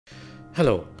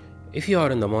Hello, if you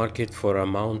are in the market for a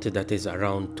mount that is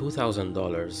around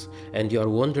 $2,000 and you are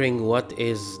wondering what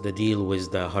is the deal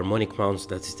with the harmonic mounts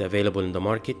that is available in the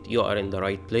market, you are in the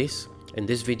right place. In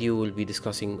this video we'll be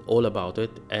discussing all about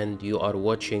it, and you are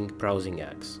watching Browsing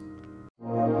Axe.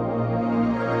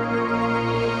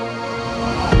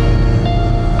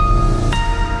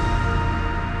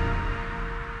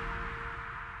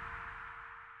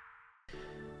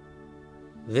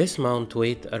 This mount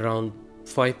weighs around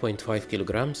 5.5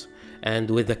 kilograms, and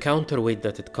with the counterweight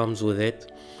that it comes with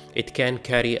it, it can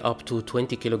carry up to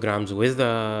 20 kilograms with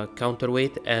a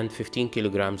counterweight and 15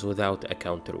 kilograms without a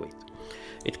counterweight.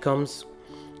 It comes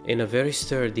in a very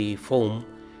sturdy foam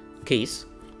case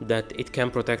that it can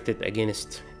protect it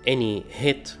against any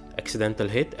accidental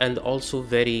hit, and also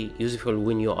very useful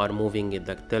when you are moving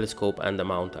the telescope and the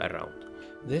mount around.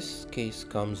 This case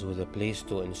comes with a place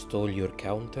to install your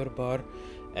counter bar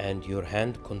and your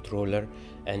hand controller,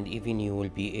 and even you will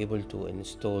be able to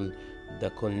install the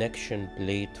connection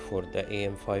plate for the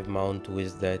AM5 mount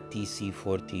with the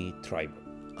TC40 tripod.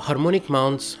 Harmonic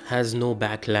mounts has no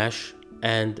backlash,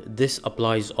 and this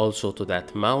applies also to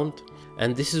that mount,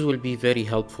 and this will be very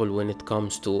helpful when it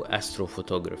comes to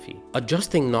astrophotography.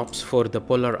 Adjusting knobs for the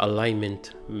polar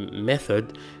alignment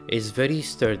method is very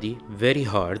sturdy, very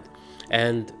hard,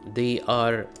 and they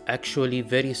are actually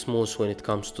very smooth when it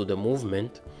comes to the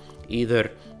movement,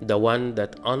 either the one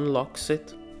that unlocks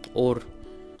it, or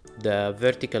the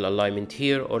vertical alignment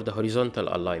here, or the horizontal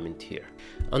alignment here.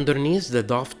 Underneath the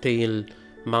dovetail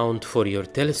mount for your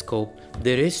telescope,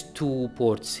 there is two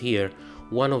ports here.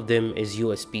 One of them is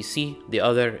USB-C, the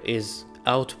other is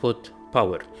output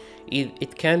power.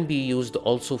 It can be used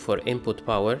also for input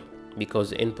power,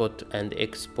 because input and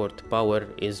export power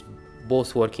is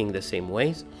both working the same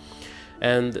ways.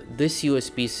 And this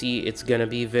USB-C, it's gonna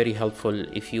be very helpful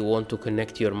if you want to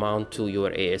connect your mount to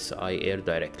your ASI Air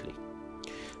directly.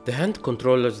 The hand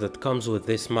controllers that comes with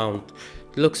this mount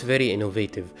looks very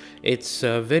innovative. It's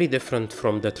very different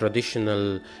from the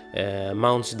traditional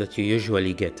mounts that you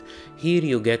usually get. Here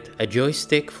you get a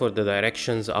joystick for the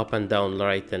directions up and down,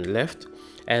 right and left,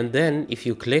 and then if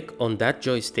you click on that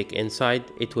joystick inside,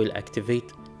 it will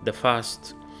activate the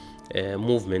fast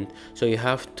movement. So you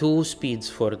have two speeds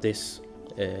for this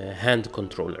hand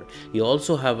controller. You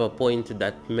also have a point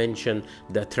that mention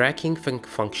the tracking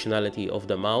functionality of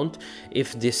the mount.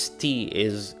 If this T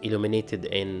is illuminated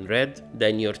in red,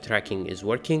 then your tracking is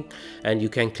working, and you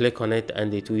can click on it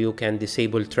and you can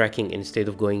disable tracking instead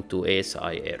of going to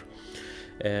ASI Air.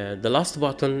 The last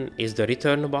button is the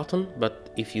return button,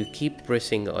 but if you keep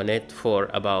pressing on it for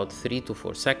about 3 to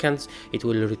 4 seconds, it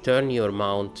will return your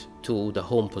mount to the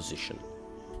home position.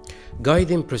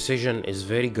 Guiding precision is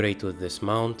very great with this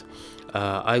mount.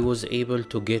 I was able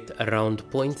to get around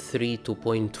 0.3 to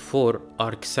 0.4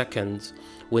 arc seconds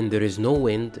when there is no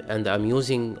wind, and I'm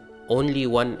using only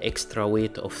one extra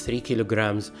weight of 3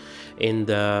 kilograms in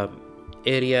the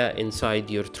area inside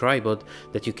your tripod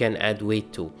that you can add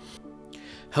weight to.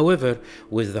 However,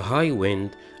 with the high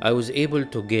wind, I was able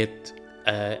to get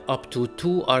up to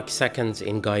 2 arc seconds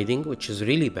in guiding, which is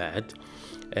really bad.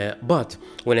 But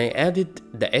when I added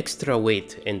the extra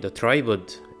weight in the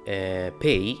tripod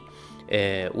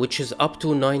which is up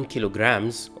to 9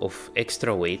 kilograms of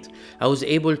extra weight, I was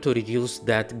able to reduce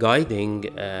that guiding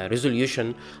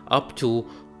resolution up to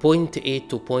 0.8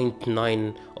 to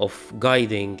 0.9 of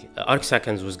guiding arc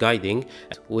seconds with guiding,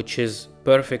 which is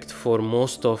perfect for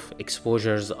most of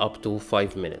exposures up to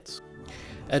 5 minutes.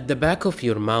 At the back of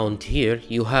your mount here,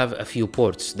 you have a few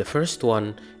ports. The first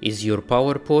one is your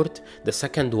power port, the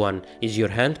second one is your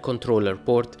hand controller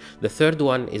port, the third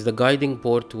one is the guiding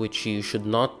port, which you should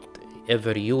not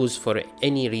ever use for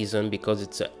any reason because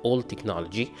it's old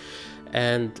technology,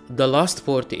 and the last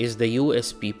port is the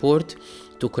USB port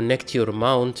to connect your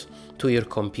mount to your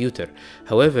computer.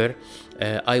 However,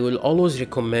 I will always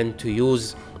recommend to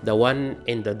use the one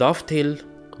in the dovetail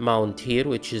mount here,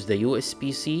 which is the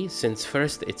USB-C, since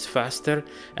first it's faster,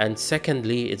 and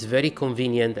secondly it's very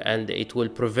convenient, and it will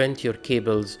prevent your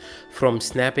cables from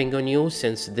snapping on you,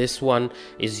 since this one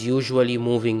is usually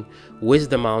moving with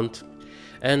the mount.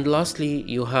 And lastly,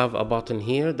 you have a button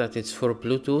here that is for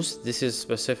Bluetooth. This is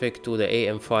specific to the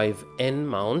AM5N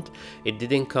mount. It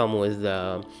didn't come with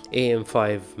the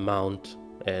AM5 mount,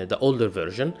 the older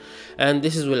version, and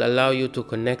this will allow you to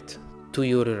connect to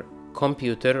your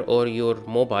computer or your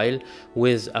mobile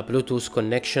with a Bluetooth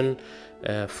connection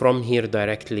from here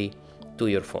directly to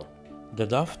your phone. The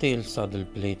dovetail saddle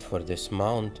plate for this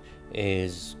mount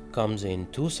comes in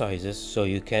two sizes, so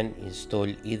you can install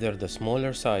either the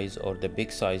smaller size or the big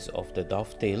size of the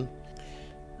dovetail.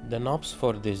 The knobs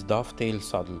for this dovetail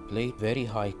saddle plate, very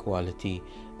high quality,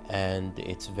 and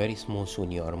it's very smooth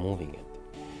when you are moving it.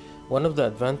 One of the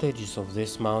advantages of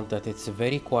this mount that it's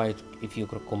very quiet if you're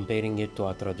comparing it to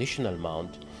a traditional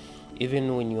mount.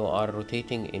 Even when you are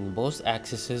rotating in both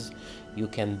axes, you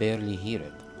can barely hear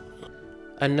it.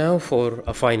 And now for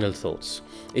a final thoughts.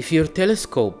 If your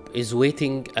telescope is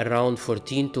weighing around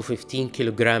 14 to 15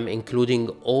 kilogram, including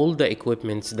all the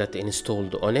equipments that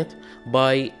installed on it,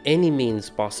 by any means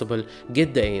possible,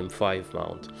 get the AM5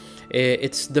 mount.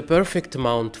 It's the perfect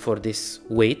mount for this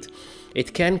weight.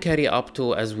 It can carry up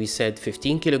to, as we said,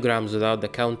 15 kilograms without the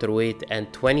counterweight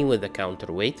and 20 with the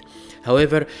counterweight.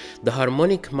 However, the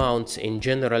harmonic mounts in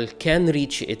general can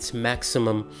reach its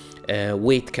maximum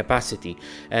weight capacity,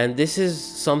 and this is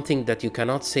something that you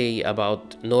cannot say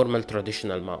about normal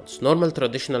traditional mounts. Normal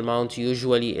traditional mounts,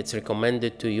 usually it's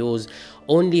recommended to use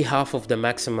only half of the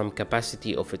maximum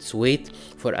capacity of its weight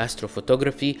for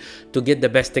astrophotography to get the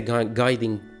best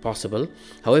guiding possible.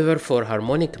 However, for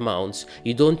harmonic mounts,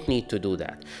 you don't need to do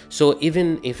that. So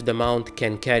even if the mount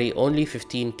can carry only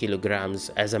 15 kilograms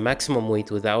as a maximum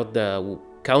weight without the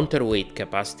counterweight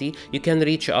capacity, you can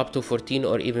reach up to 14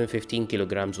 or even 15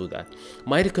 kilograms with that.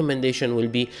 My recommendation will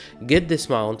be get this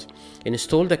mount,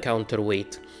 install the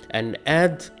counterweight, and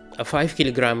add a 5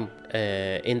 kilogram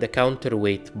in the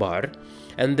counterweight bar.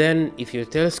 And then if your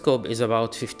telescope is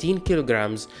about 15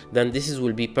 kilograms, then this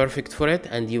will be perfect for it,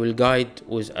 and you will guide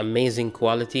with amazing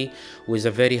quality with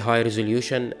a very high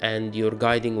resolution, and your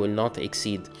guiding will not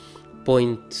exceed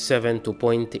 0.7 to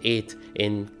 0.8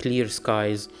 in clear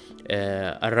skies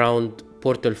around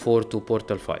Portal 4 to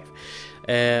Portal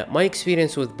 5. My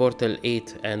experience with Portal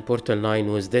 8 and Portal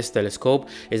 9 with this telescope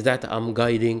is that I'm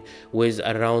guiding with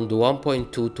around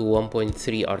 1.2 to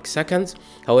 1.3 arc seconds.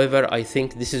 However, I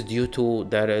think this is due to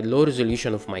the low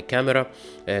resolution of my camera,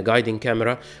 guiding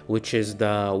camera, which is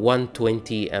the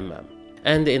 120 mm.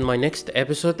 And in my next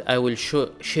episode, I will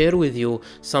share with you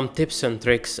some tips and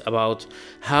tricks about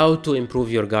how to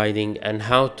improve your guiding and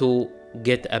how to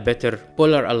get a better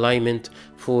polar alignment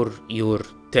for your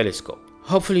telescope.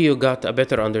 Hopefully you got a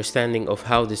better understanding of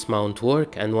how this mount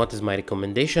works and what is my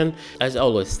recommendation. As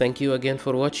always, thank you again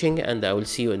for watching, and I will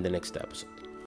see you in the next episode.